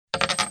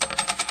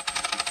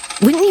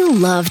Wouldn't you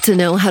love to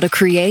know how to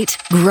create,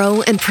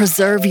 grow, and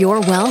preserve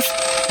your wealth?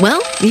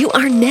 Well, you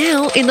are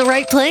now in the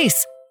right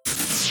place.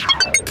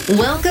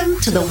 Welcome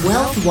to the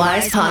Wealth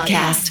Wise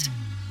Podcast,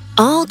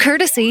 all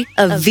courtesy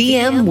of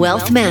VM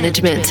Wealth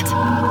Management.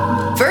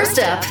 First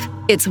up,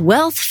 it's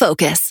Wealth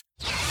Focus.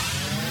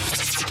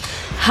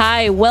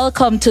 Hi,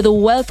 welcome to the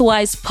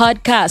Wealthwise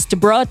Podcast,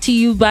 brought to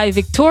you by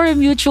Victoria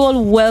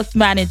Mutual Wealth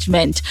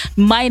Management.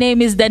 My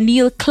name is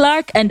Danielle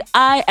Clark and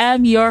I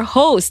am your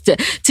host.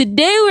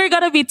 Today we're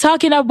going to be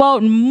talking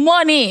about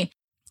money.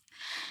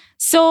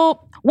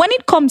 So when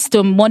it comes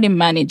to money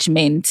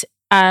management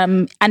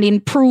and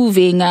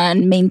improving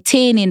and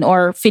maintaining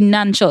our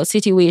financial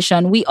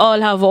situation, we all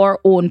have our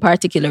own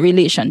particular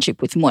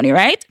relationship with money,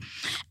 right?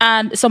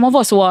 And some of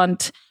us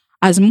want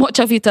as much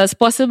of it as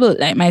possible,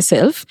 like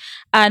myself.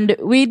 And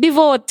we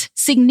devote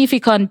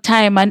significant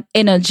time and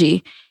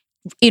energy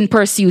in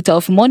pursuit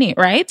of money,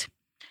 right?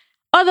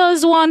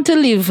 Others want to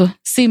live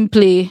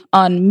simply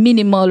on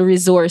minimal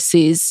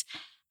resources.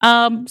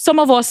 Some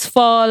of us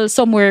fall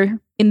somewhere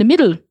in the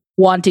middle,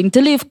 wanting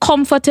to live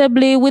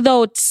comfortably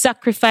without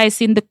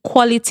sacrificing the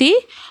quality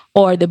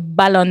or the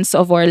balance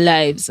of our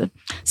lives.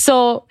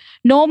 So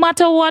no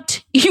matter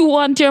what you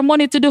want your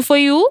money to do for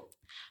you,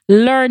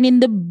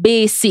 learning the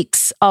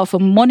basics of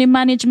money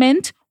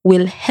management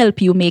will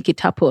help you make it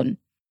happen.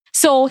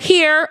 So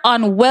here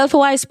on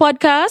Wealthwise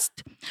Podcast,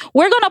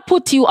 we're going to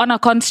put you on a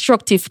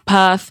constructive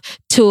path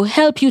to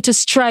help you to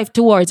strive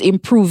towards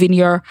improving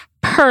your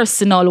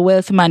personal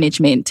wealth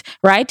management,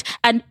 right?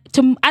 And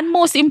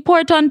most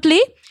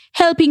importantly,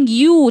 helping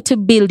you to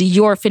build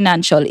your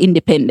financial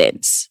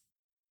independence.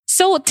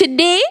 So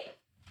today,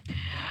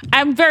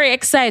 I'm very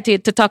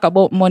excited to talk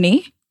about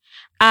money.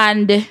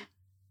 And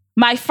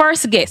my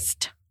first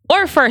guest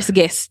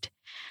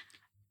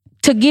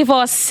to give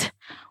us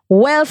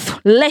wealth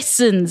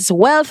lessons,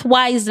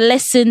 wealth-wise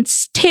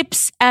lessons,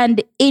 tips,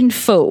 and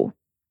info.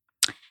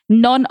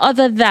 None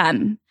other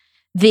than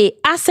the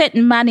asset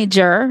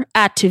manager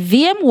at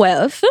VM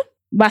Wealth,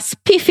 my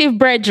spiffy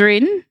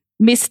brethren,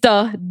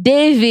 Mr.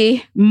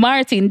 Davy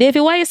Martin. Davy,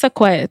 why are you so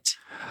quiet?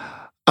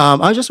 I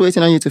was just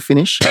waiting on you to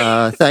finish.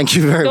 Thank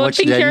you very much,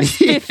 Don't think you're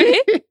spiffy?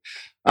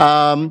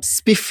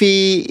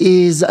 Spiffy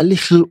is a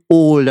little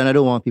old, and I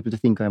don't want people to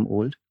think I'm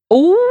old.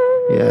 Ooh.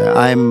 Yeah,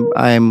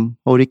 I'm.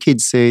 How the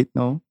kids say it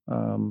now.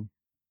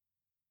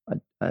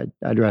 I'd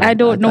rather. I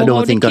don't know I don't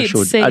how think the I kids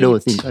should. say I don't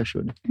it. think I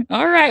should.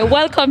 All right,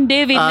 welcome,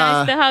 David.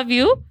 Nice to have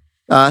you.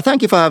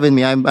 Thank you for having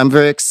me. I'm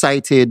very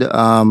excited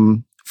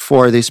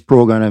for this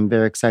program. I'm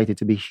very excited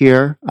to be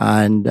here,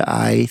 and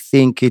I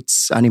think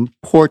it's an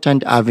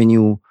important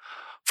avenue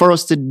for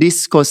us to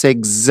discuss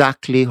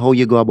exactly how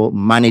you go about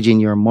managing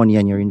your money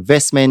and your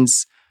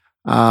investments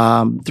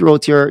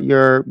throughout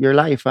your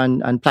life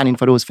and planning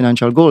for those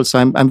financial goals. So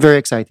I'm very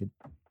excited.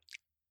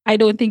 I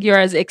don't think you're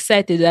as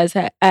excited as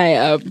I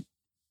am.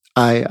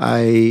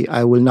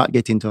 I will not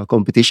get into a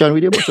competition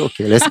with you, but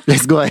okay,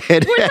 let's go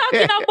ahead. We're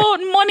talking about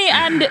money,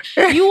 and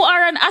you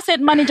are an asset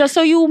manager,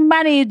 so you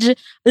manage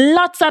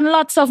lots and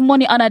lots of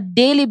money on a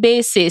daily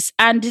basis.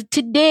 And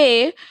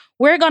today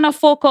we're gonna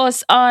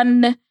focus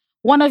on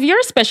one of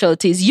your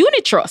specialties,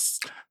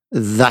 Unitrust.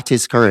 That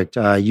is correct.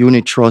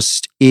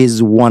 Unitrust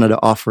is one of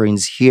the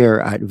offerings here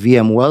at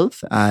VM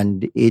Wealth,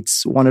 and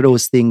it's one of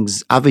those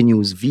things,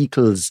 avenues,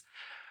 vehicles.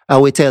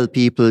 We tell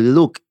people,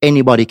 look,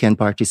 anybody can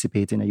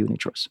participate in a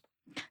Unitrust.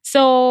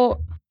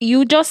 So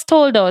you just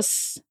told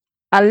us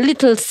a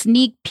little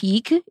sneak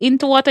peek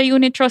into what a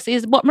Unitrust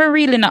is, but we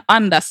really not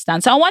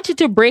understand. So I want you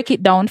to break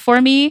it down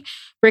for me,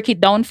 break it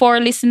down for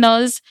our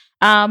listeners.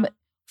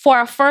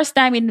 For a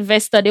first-time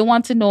investor, they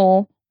want to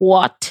know,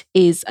 what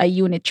is a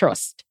unit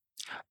trust?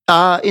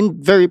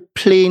 In very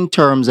plain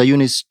terms, a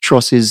unit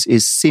trust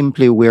is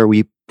simply where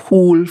we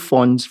pool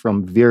funds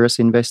from various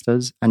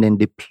investors and then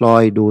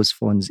deploy those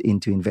funds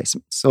into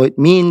investments. So it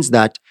means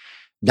that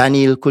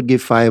Daniel could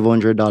give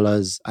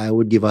 $500, I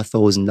would give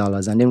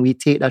 $1,000, and then we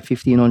take that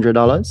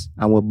 $1,500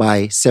 and we'll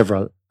buy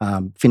several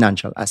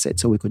financial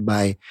assets. So we could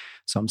buy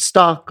some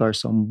stock or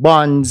some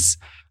bonds.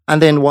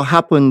 And then what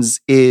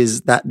happens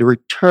is that the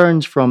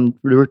return from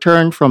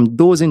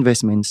those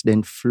investments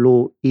then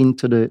flow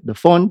into the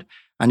fund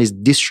and is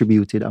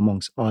distributed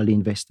amongst all the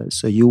investors.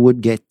 So you would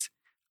get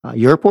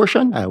your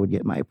portion, I would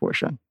get my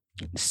portion.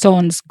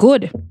 Sounds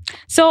good.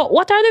 So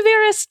what are the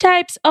various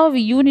types of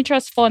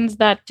Unitrust funds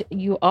that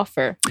you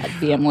offer at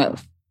VM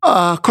Wealth?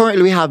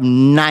 Currently, we have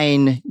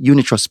 9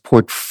 Unitrust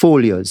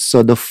portfolios.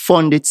 So the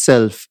fund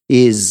itself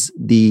is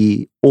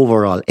the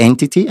overall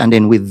entity. And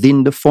then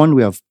within the fund,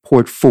 we have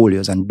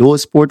portfolios. And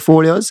those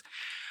portfolios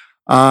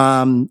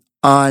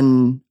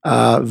on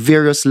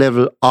various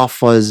level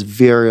offers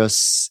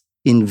various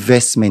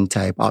investment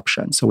type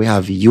options. So we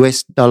have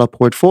US dollar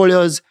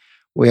portfolios.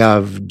 We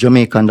have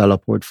Jamaican dollar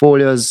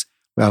portfolios.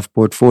 We have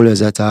portfolios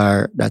that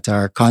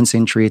are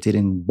concentrated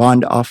in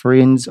bond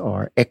offerings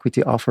or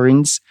equity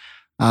offerings.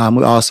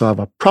 We also have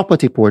a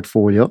property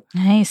portfolio.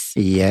 Nice.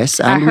 Yes.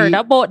 I And heard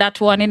about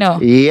that one, Yeah.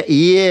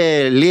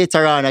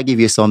 Later on, I give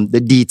you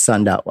the deets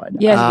on that one.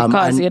 Yes,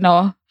 because,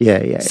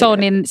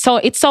 So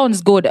it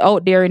sounds good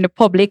out there in the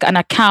public, and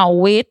I can't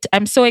wait.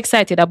 I'm so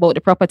excited about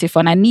the property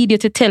fund. I need you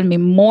to tell me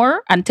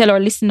more and tell our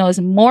listeners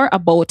more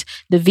about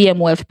the VM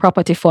Wealth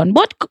Property Fund.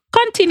 But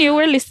continue,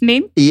 we're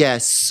listening.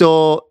 Yes.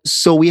 So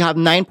we have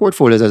 9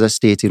 portfolios, as I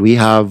stated. We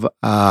have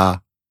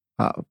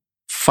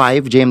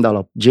 5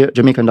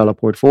 Jamaican dollar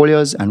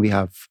portfolios, and we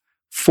have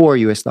 4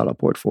 US dollar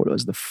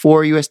portfolios. The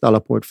 4 US dollar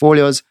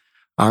portfolios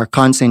are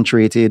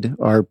concentrated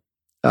or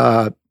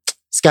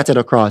scattered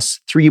across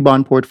 3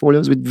 bond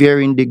portfolios with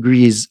varying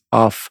degrees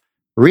of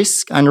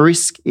risk. And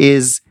risk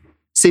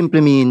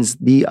simply means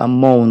the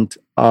amount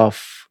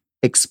of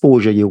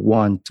exposure you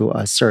want to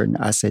a certain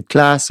asset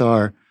class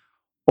or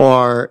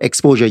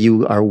exposure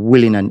you are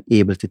willing and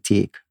able to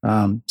take.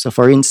 So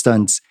for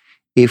instance,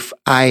 if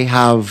I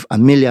have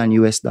 $1 million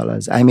US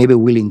dollars, I may be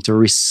willing to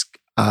risk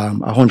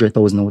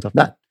 100,000 out of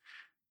that.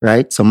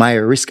 Right? So my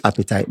risk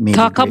appetite may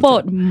talk be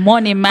about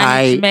money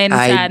management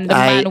and the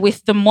man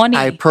with the money.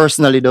 I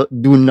personally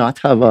do not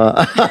have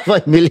a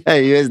 $1 million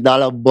US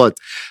dollar, but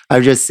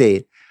I'll just say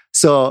it.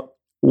 So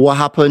what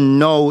happened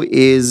now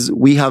is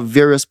we have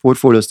various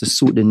portfolios to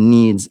suit the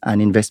needs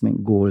and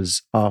investment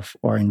goals of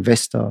our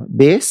investor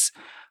base.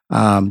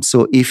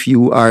 So if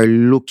you are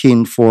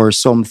looking for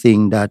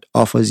something that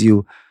offers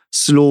you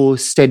slow,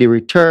 steady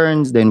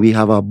returns, then we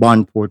have a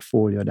bond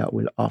portfolio that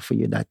will offer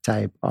you that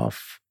type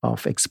of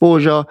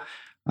exposure.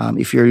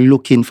 If you're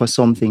looking for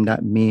something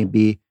that may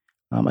be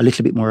a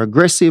little bit more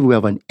aggressive, we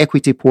have an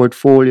equity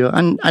portfolio.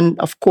 And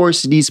of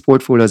course, these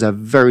portfolios have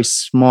very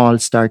small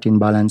starting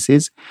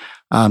balances.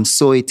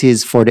 So it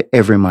is for the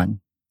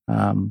everyman.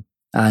 And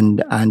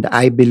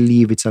I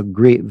believe it's a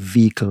great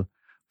vehicle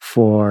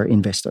for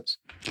investors.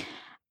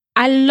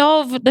 I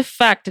love the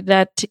fact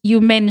that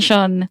you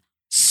mention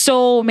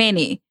so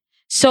many.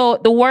 So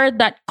the word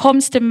that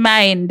comes to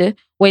mind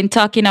when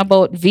talking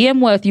about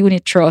VM Wealth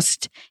Unit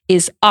Trust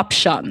is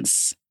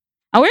options.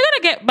 And we're going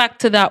to get back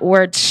to that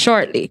word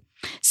shortly.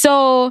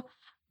 So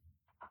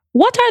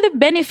what are the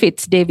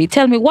benefits, David?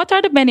 Tell me, what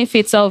are the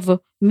benefits of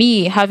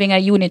me having a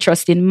unit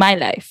trust in my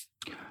life?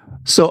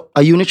 So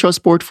a unit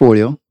trust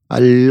portfolio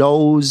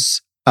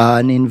allows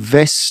an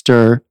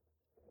investor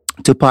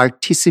to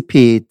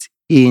participate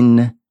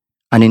in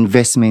an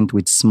investment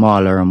with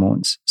smaller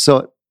amounts.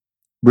 So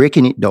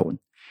breaking it down,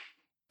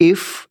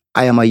 if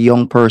I am a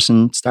young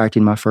person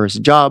starting my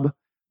first job,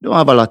 don't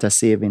have a lot of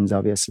savings,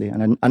 obviously,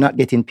 and I'm not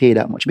getting paid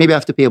that much. Maybe I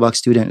have to pay back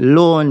student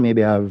loan.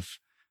 Maybe I have,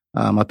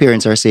 my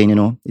parents are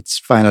saying, it's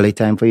finally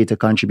time for you to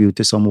contribute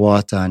to some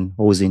water and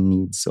housing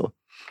needs. So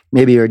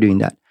maybe you're doing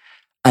that.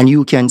 And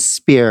you can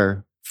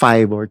spare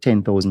 $5,000 or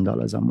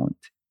 $10,000 a month.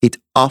 It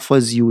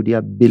offers you the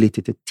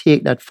ability to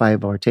take that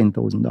 $5,000 or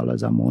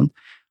 $10,000 a month,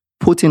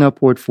 put in a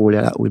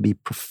portfolio that will be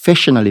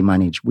professionally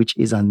managed, which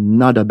is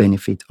another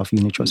benefit of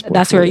unit trust portfolio.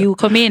 That's where you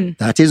come in.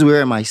 That is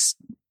where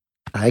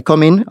I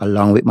come in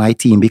along with my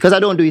team, because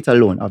I don't do it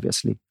alone,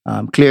 obviously.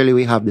 Clearly,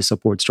 we have the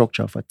support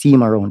structure of a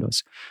team around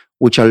us,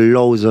 which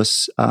allows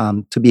us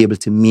to be able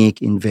to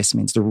make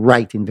investments, the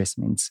right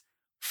investments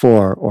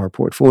for our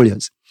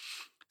portfolios.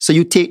 So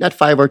you take that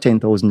 $5,000 or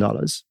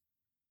 $10,000,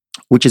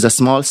 which is a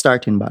small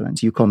starting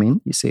balance. You come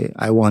in, you say,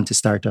 I want to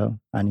start an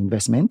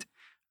investment.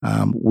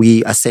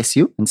 We assess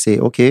you and say,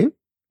 okay,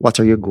 what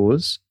are your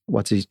goals?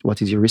 What is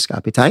your risk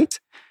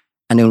appetite?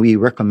 And then we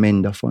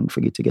recommend a fund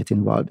for you to get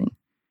involved in.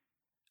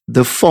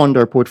 The fund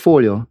or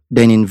portfolio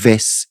then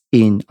invests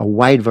in a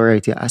wide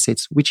variety of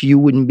assets, which you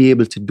wouldn't be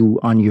able to do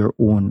on your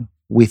own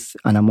with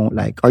an amount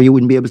or you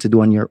wouldn't be able to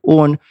do on your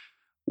own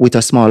with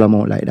a small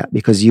amount like that,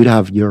 because you'd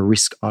have your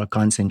risk all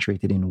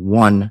concentrated in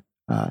one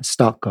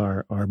stock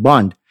or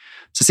bond.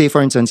 So say,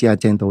 for instance, you had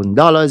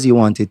 $10,000, you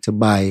wanted to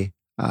buy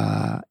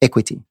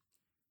equity.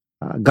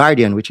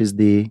 Guardian, which is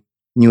the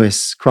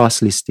newest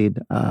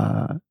cross-listed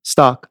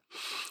stock,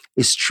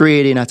 is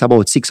trading at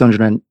about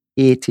 $680,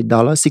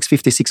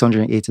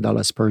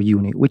 $680 per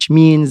unit, which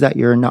means that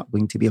you're not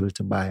going to be able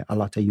to buy a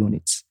lot of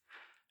units.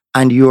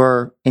 And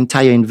your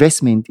entire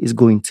investment is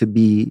going to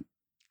be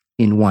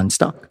in one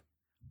stock.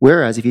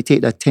 Whereas if you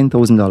take that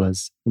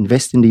 $10,000,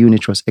 invest in the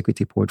unit trust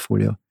equity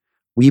portfolio,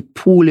 we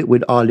pool it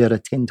with all the other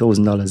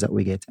 $10,000 that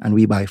we get, and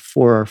we buy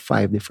 4 or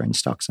 5 different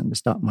stocks on the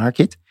stock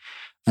market.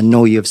 And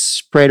now you've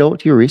spread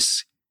out your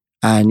risk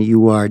and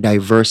you are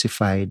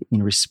diversified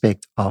in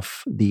respect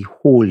of the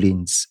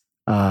holdings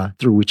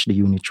through which the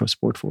unit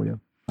trust portfolio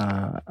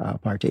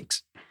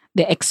partakes.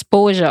 The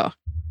exposure.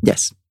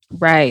 Yes.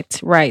 Right.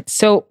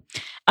 So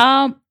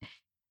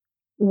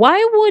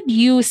why would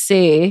you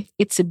say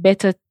it's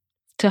better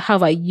to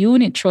have a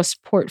unit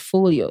trust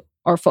portfolio,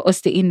 or for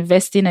us to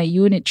invest in a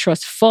unit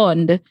trust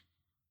fund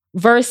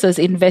versus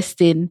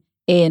investing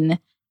in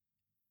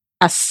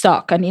a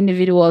stock, an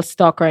individual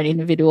stock or an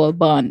individual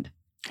bond?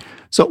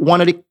 So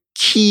one of the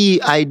key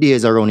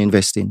ideas around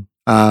investing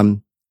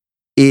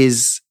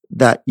is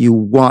that you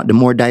want, the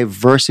more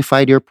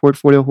diversified your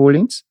portfolio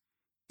holdings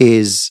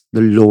is,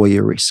 the lower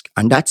your risk.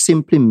 And that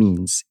simply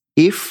means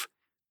if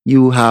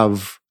you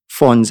have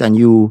funds and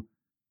you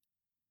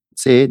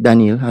say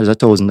Daniel has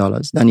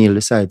 $1,000, Daniel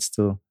decides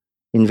to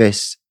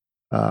invest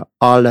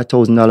all that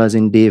 $1,000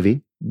 in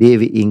Davy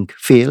Inc.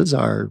 fails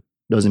or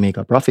doesn't make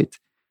a profit,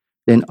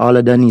 then all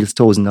of Daniel's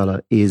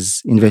 $1,000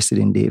 is invested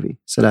in Davy.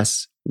 So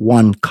that's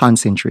one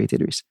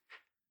concentrated risk.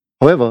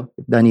 However,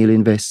 if Daniel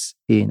invests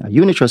in a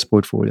unit trust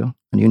portfolio,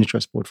 and unit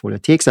trust portfolio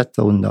takes that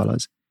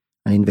 $1,000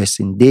 and invests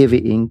in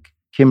Davy Inc.,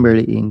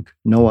 Kimberly Inc.,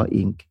 Noah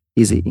Inc.,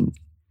 Izzy Inc.,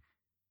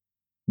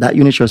 that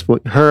unit trust,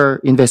 her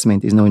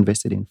investment is now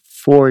invested in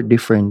 4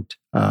 different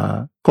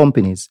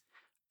companies.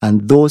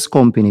 And those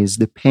companies,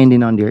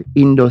 depending on their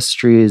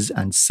industries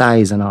and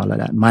size and all of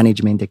that,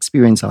 management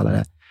experience, all of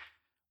that,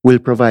 will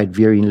provide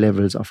varying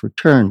levels of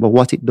return. But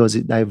what it does,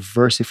 it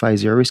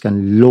diversifies your risk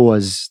and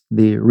lowers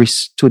the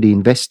risk to the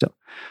investor.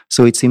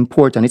 So it's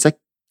important. It's a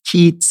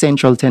key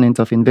central tenet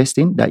of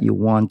investing that you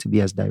want to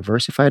be as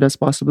diversified as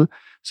possible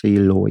so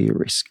you lower your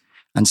risk.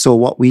 And so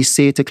what we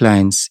say to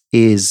clients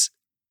is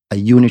a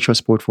unit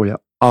trust portfolio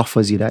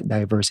offers you that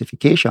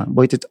diversification,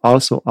 but it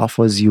also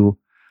offers you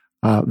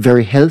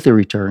very healthy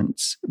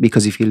returns,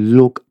 because if you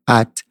look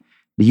at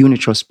the unit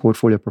trust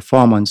portfolio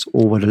performance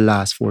over the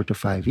last 4 to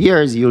 5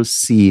 years, you'll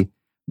see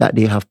that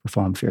they have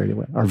performed fairly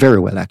well, or very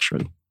well,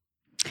 actually.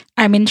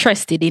 I'm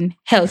interested in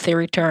healthy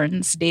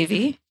returns,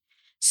 Davy.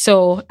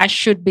 So I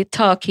should be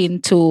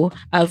talking to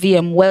a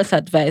VM wealth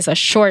advisor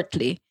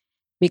shortly,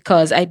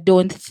 because I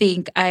don't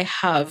think I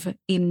have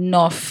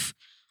enough,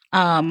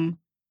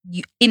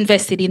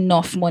 invested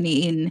enough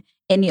money in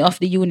any of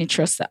the unit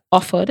trusts that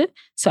offered.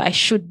 So I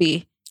should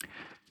be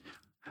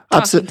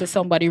talking to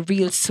somebody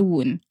real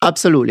soon.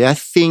 Absolutely. I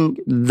think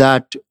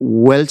that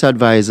wealth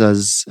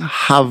advisors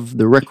have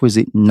the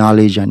requisite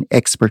knowledge and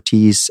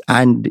expertise.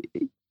 And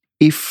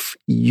if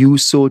you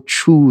so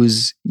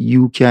choose,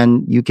 you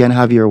can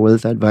have your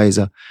wealth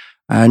advisor.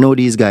 I know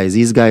these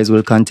guys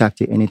will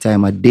contact you any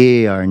time of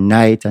day or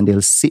night, and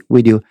they'll sit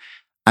with you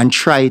and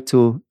try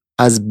to,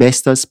 as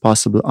best as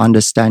possible,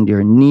 understand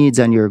your needs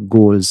and your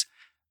goals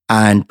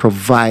and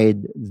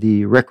provide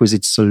the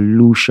requisite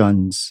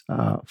solutions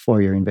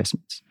for your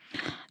investments.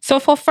 So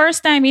for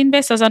first-time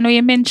investors, I know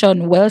you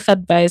mentioned wealth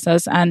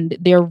advisors and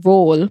their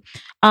role,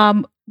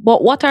 but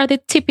what are the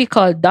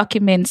typical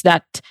documents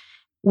that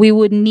we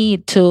would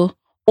need to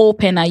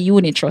open a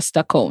unit trust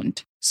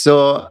account?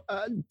 So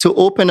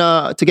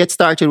to get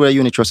started with a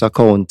unit trust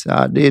account,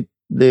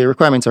 the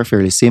requirements are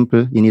fairly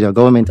simple. You need a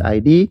government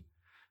ID,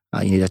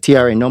 you need a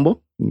TRN number,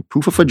 you need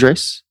proof of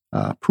address,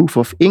 proof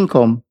of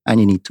income, and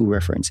you need 2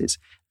 references.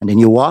 And then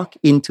you walk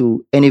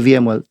into any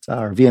VM Wealth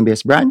or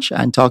VMBS branch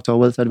and talk to a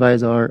wealth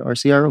advisor or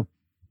CRO.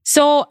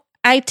 So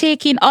I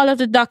take in all of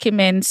the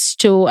documents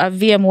to a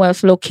VM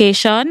Wealth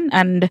location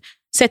and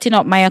setting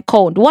up my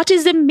account. What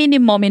is the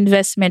minimum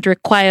investment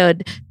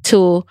required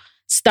to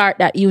start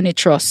that unit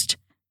trust?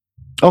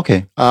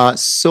 Okay.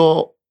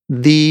 So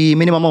the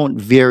minimum amount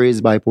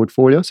varies by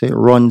portfolio. So it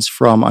runs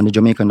from, on the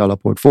Jamaican dollar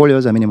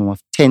portfolios, a minimum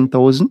of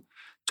 10,000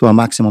 to a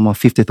maximum of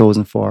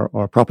 50,000 for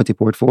our property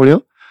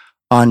portfolio.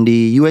 On the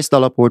US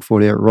dollar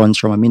portfolio, it runs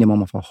from a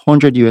minimum of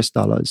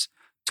 $100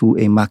 to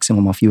a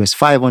maximum of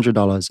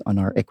 $500 on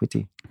our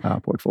equity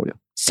portfolio.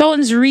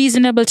 Sounds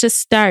reasonable to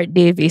start,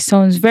 Davy.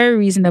 Sounds very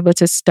reasonable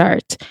to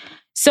start.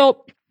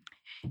 So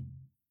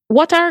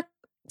what are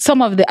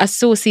some of the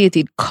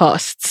associated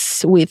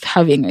costs with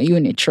having a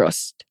unit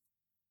trust?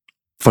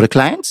 For the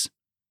clients?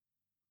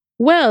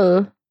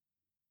 Well,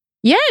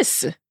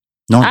 yes.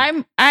 No.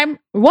 I'm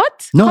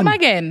what? No. Come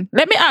again.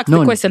 Let me ask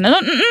the question.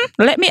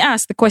 Let me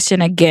ask the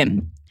question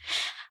again.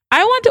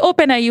 I want to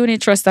open a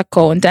unit trust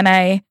account, and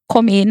I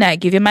come in, I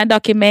give you my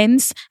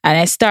documents, and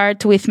I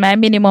start with my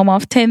minimum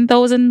of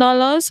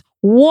 $10,000.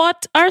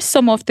 What are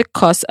some of the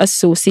costs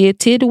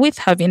associated with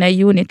having a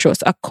unit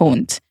trust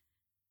account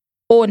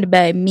owned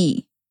by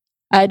me?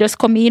 I just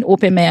come in,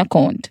 open my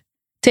account.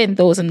 $10,000.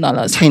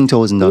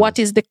 $10,000. What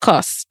is the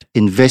cost?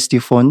 Invest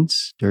your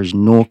funds. There's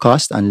no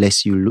cost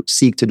unless you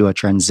seek to do a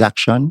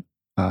transaction,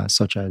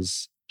 such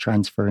as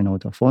transferring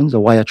out of funds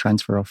or wire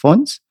transfer of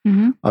funds.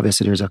 Mm-hmm.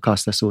 Obviously, there's a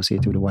cost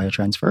associated with the wire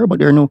transfer, but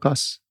there are no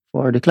costs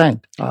for the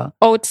client.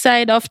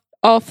 Outside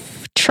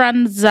of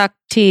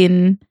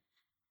transacting,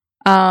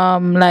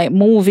 like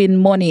moving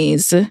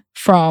monies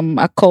from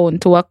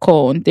account to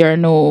account, there are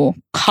no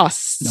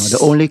costs. No,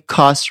 the only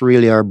costs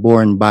really are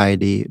borne by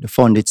the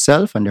fund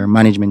itself, and there are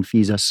management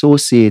fees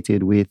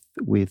associated with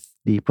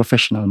the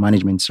professional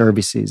management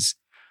services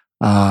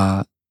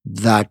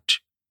that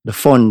the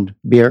fund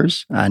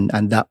bears,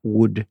 and that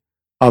would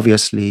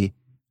obviously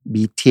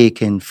be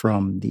taken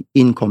from the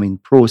incoming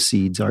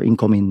proceeds or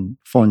incoming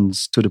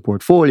funds to the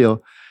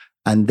portfolio,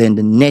 and then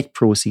the net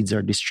proceeds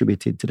are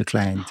distributed to the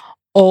client.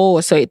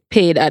 Oh, so it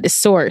paid at the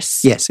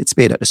source. Yes, it's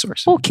paid at the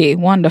source. Okay,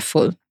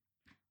 wonderful.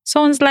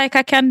 Sounds like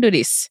I can do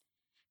this.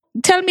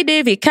 Tell me,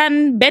 Davy,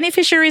 can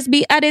beneficiaries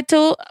be added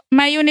to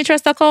my unit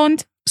trust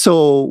account?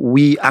 So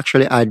we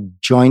actually add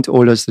joint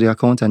holders to the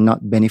account and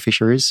not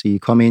beneficiaries. So you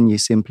come in, you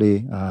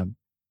simply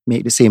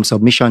make the same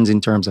submissions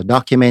in terms of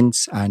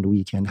documents, and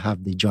we can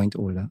have the joint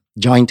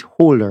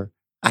holder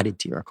added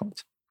to your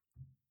account.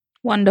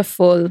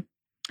 Wonderful.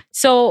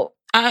 So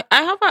I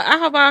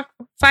have a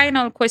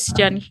final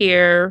question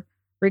here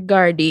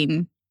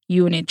regarding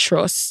unit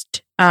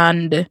trust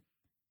and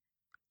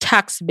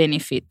tax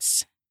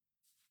benefits.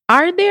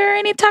 Are there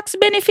any tax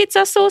benefits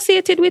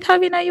associated with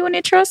having a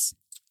unit trust?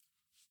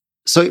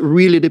 So it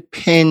really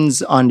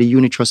depends on the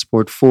unit trust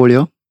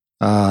portfolio.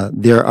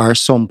 There are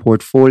some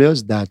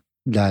portfolios that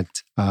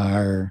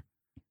are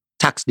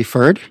tax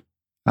deferred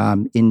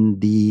in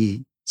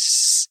the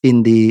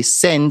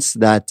sense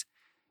that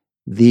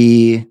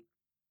the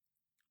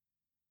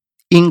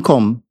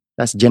income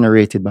that's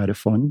generated by the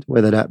fund,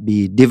 whether that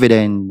be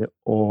dividend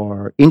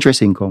or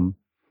interest income,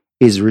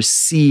 is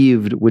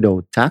received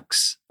without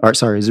tax,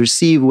 is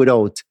received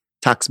without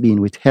tax being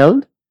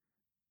withheld,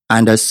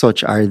 and as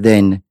such are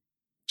then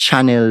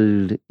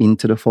channeled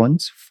into the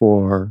funds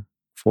for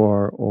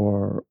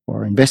our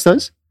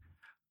investors.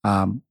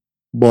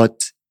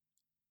 But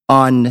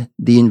on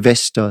the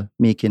investor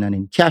making an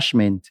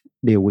encashment,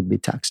 there would be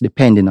tax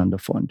depending on the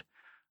fund.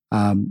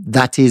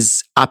 That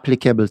is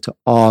applicable to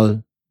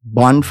all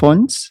bond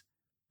funds,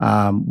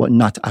 but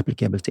not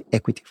applicable to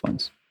equity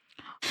funds.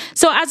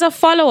 So as a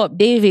follow-up,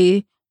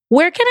 Davey,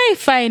 where can I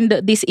find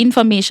this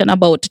information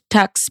about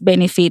tax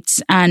benefits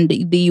and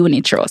the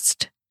unit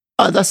trust?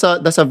 That's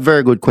a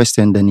very good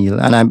question, Daniel,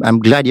 and I'm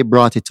glad you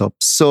brought it up.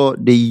 So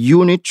the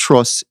unit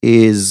trust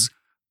is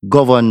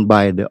governed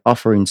by the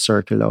offering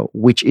circular,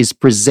 which is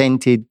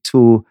presented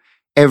to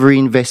every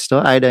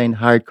investor, either in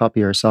hard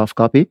copy or soft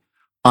copy,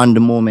 on the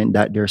moment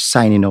that they're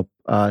signing up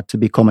to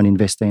become an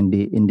investor in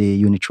the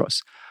unit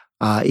trust.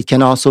 It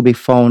can also be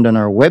found on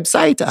our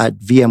website at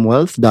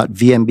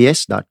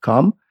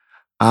vmwealth.vmbs.com.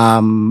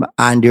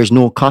 And there's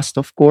no cost,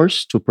 of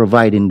course, to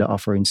providing the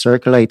offering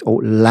circular. It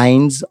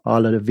outlines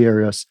all of the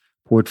various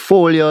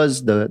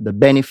portfolios, the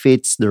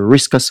benefits, the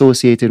risk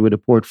associated with the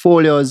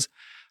portfolios,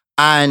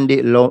 and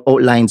it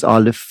outlines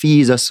all the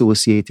fees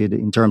associated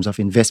in terms of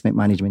investment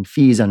management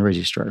fees and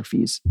registrar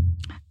fees.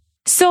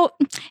 So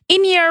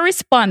in your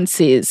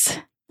responses,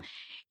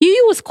 you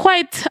use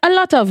quite a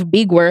lot of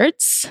big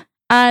words,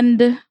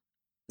 and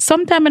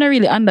sometimes I don't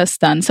really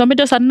understand. So I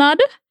just a nod,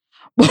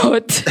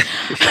 but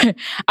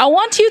I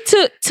want you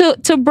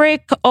to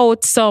break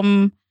out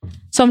some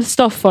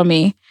stuff for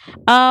me.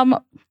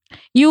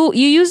 You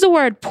use the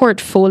word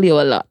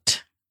portfolio a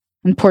lot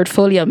and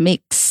portfolio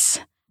mix.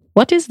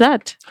 What is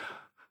that?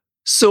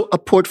 So a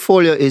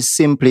portfolio is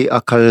simply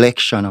a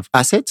collection of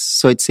assets.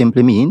 So it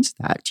simply means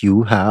that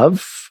you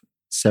have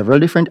several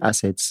different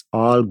assets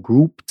all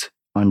grouped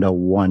under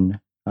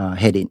one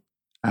heading.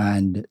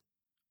 And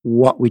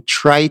what we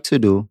try to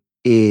do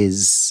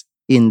is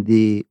when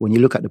you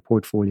look at the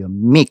portfolio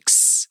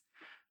mix,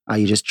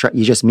 you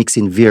just mix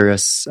in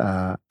various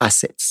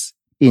assets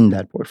in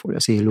that portfolio.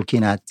 So you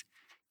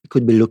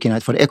could be looking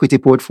at, for the equity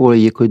portfolio,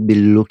 you could be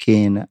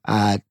looking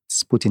at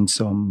putting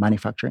some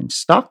manufacturing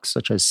stocks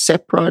such as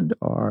Seprod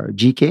or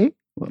GK.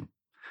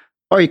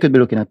 Or you could be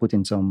looking at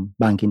putting some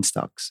banking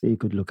stocks. So you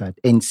could look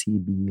at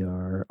NCB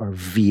or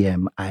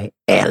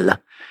VMIL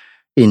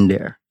in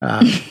there.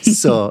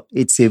 So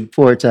it's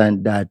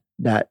important that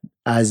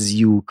as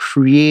you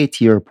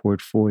create your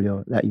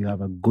portfolio, that you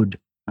have a good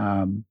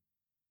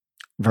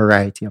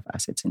variety of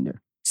assets in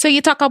there. So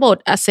you talk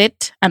about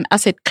asset and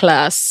asset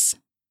class.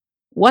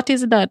 What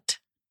is that?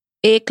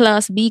 A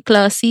class, B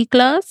class, C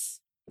class?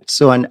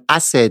 So an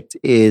asset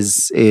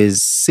is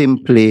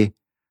simply,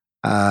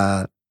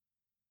 and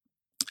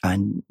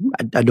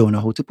I don't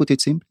know how to put it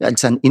simply.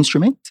 It's an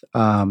instrument.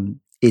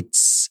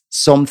 It's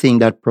something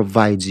that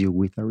provides you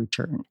with a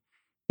return.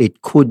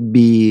 It could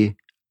be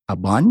a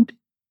bond.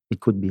 It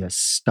could be a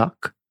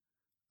stock.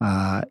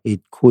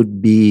 It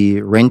could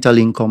be rental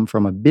income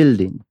from a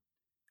building.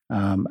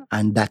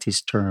 And that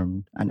is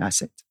termed an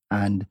asset.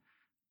 And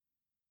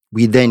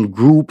we then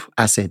group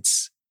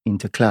assets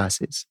into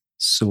classes.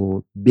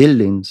 So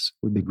buildings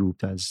would be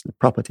grouped as the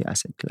property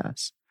asset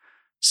class.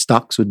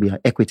 Stocks would be an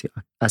equity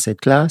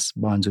asset class.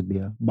 Bonds would be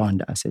a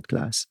bond asset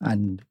class.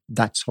 And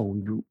that's how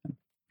we group them.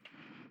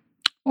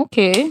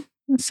 Okay.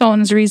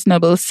 Sounds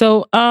reasonable.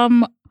 So,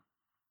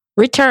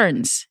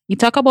 returns. You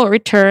talk about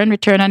return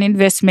on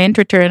investment,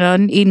 return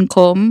on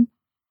income.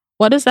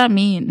 What does that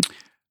mean?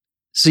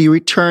 So your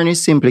return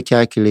is simply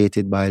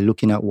calculated by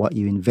looking at what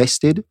you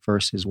invested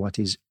versus what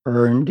is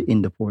earned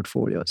in the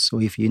portfolio.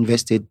 So if you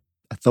invested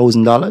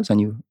 $1,000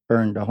 and you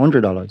earned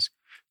 $100,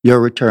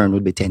 your return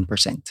would be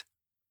 10%.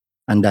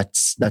 And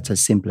that's as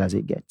simple as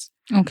it gets.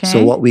 Okay.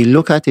 So what we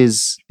look at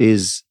is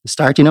the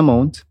starting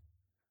amount,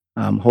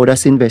 how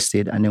that's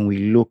invested, and then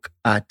we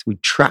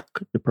track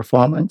the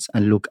performance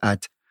and look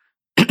at,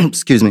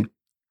 excuse me,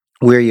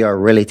 where you are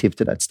relative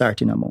to that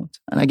starting amount.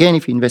 And again,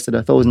 if you invested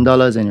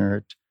 $1,000 and you're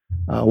at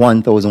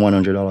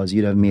 $1,100,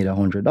 you'd have made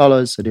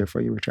 $100. So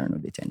therefore, your return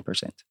would be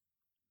 10%.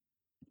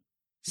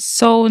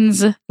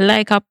 Sounds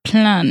like a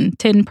plan.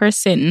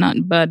 10%,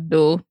 not bad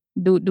though.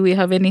 Do we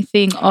have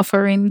anything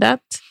offering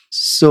that?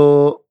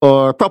 So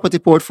our property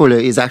portfolio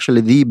is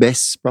actually the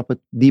best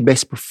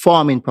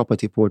performing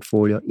property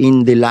portfolio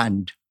in the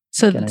land.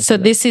 So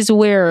this is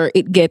where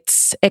it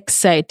gets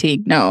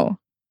exciting now.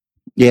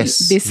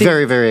 Yes,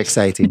 very, very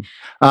exciting.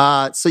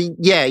 So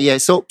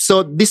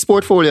this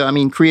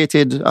portfolio,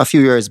 created a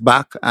few years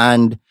back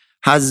and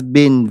has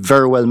been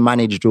very well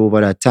managed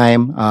over that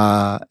time.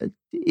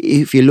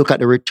 If you look at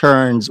the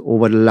returns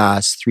over the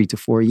last 3 to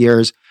 4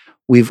 years,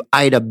 we've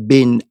either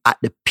been at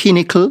the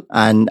pinnacle,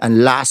 and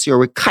last year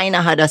we kind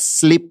of had a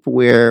slip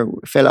where we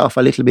fell off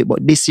a little bit,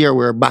 but this year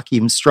we're back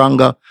even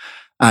stronger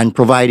and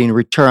providing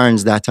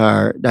returns that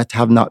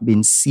have not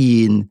been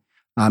seen,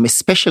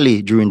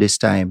 especially during this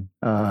time,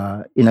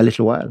 in a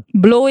little while.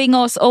 Blowing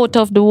us out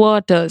of the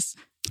waters.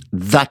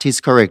 That is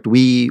correct.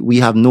 We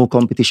have no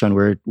competition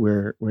where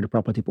the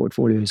property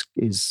portfolio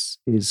is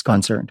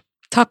concerned.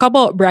 Talk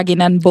about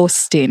bragging and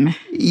boasting.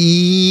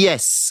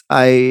 Yes,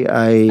 I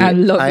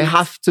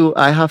have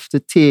to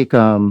take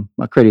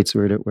my credits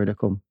where they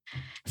come.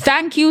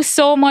 Thank you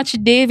so much,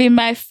 Davey,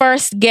 my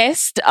first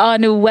guest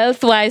on the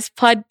Wealthwise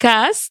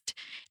podcast.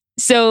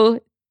 So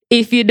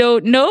if you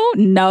don't know,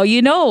 now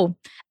you know.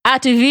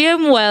 At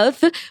VM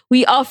Wealth,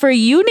 we offer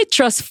unit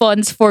trust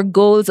funds for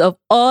goals of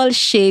all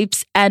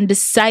shapes and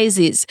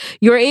sizes.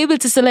 You're able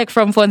to select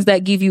from funds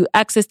that give you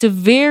access to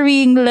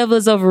varying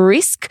levels of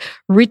risk,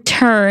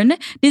 return,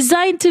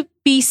 designed to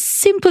be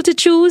simple to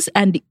choose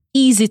and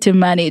easy to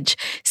manage.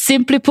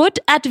 Simply put,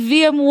 at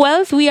VM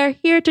Wealth, we are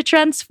here to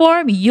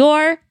transform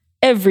your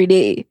every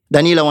day.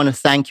 Daniel, I want to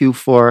thank you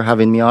for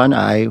having me on.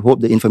 I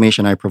hope the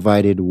information I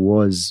provided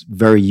was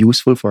very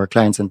useful for our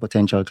clients and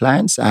potential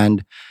clients,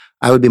 and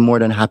I would be more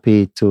than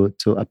happy to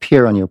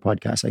appear on your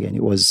podcast again.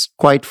 It was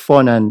quite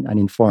fun and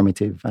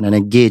informative and an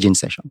engaging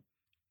session.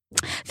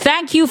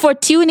 Thank you for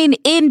tuning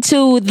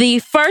into the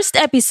first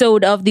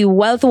episode of the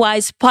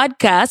Wealthwise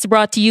podcast,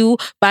 brought to you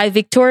by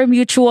Victoria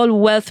Mutual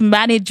Wealth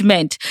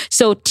Management.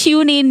 So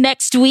tune in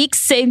next week,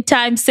 same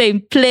time,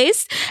 same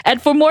place.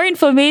 And for more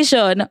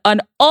information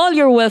on all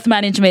your wealth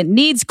management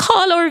needs,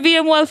 call our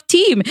VM Wealth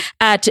team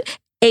at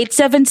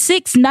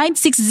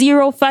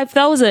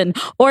 876-960-5000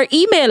 or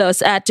email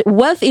us at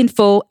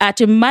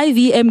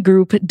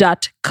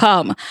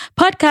wealthinfo@myvmgroup.com.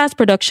 Podcast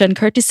production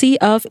courtesy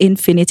of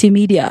Infinity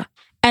Media.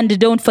 And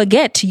don't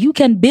forget, you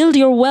can build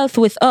your wealth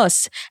with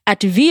us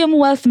at VM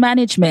Wealth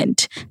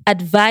Management.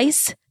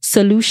 Advice,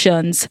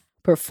 solutions,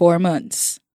 performance.